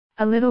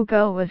A little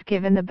girl was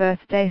given the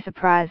birthday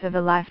surprise of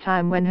a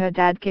lifetime when her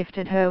dad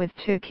gifted her with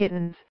 2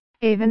 kittens,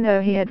 even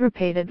though he had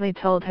repeatedly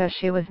told her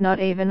she was not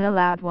even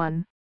allowed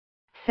one.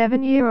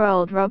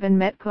 7-year-old Robin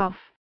Metcalf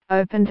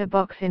opened a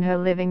box in her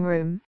living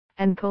room,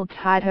 and couldn't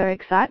hide her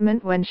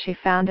excitement when she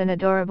found an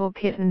adorable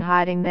kitten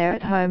hiding there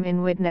at home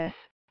in Widnes,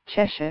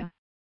 Cheshire.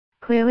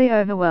 Clearly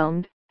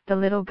overwhelmed, the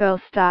little girl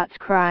starts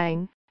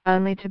crying,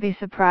 only to be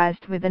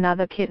surprised with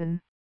another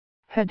kitten.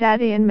 Her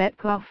dad, Ian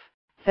Metcalf,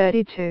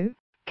 32,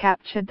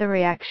 captured the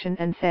reaction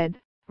and said,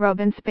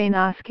 "Robin's been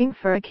asking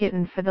for a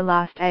kitten for the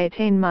last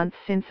 18 months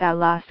since our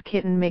last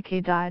kitten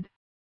Mickey died.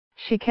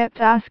 She kept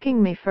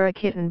asking me for a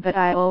kitten, but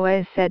I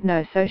always said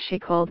no, so she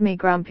called me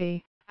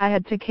Grumpy. I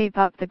had to keep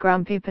up the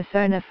grumpy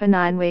persona for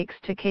 9 weeks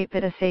to keep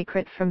it a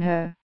secret from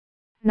her."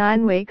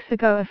 9 weeks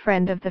ago, a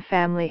friend of the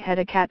family had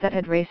a cat that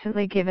had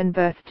recently given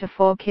birth to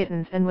 4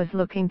 kittens and was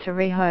looking to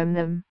rehome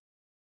them.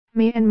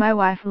 Me and my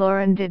wife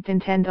Lauren did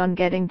intend on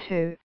getting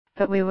 2,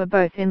 but we were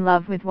both in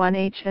love with one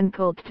each and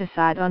couldn't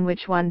decide on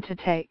which one to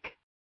take.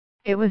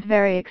 It was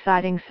very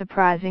exciting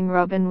surprising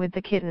Robin with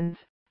the kittens,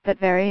 but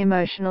very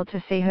emotional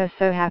to see her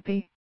so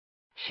happy.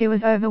 She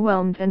was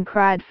overwhelmed and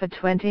cried for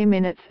 20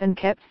 minutes and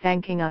kept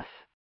thanking us.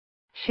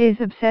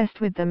 She's obsessed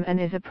with them and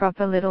is a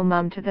proper little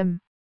mum to them.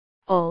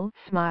 All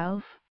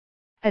smiles.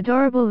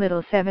 Adorable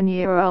little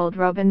 7-year-old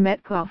Robin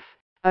Metcalf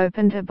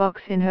opened a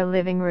box in her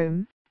living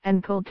room,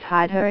 and couldn't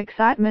hide her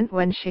excitement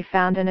when she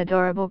found an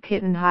adorable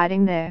kitten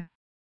hiding there.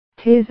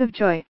 Tears of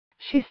joy,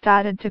 she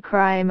started to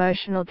cry,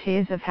 emotional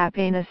tears of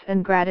happiness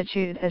and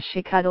gratitude as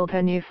she cuddled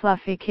her new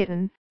fluffy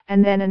kitten,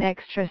 and then an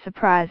extra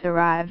surprise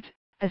arrived,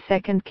 a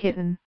second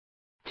kitten.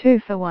 2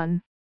 for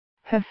 1.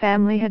 Her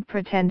family had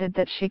pretended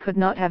that she could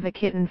not have a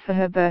kitten for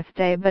her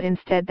birthday, but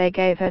instead they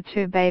gave her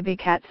 2 baby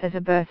cats as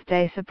a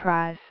birthday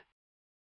surprise.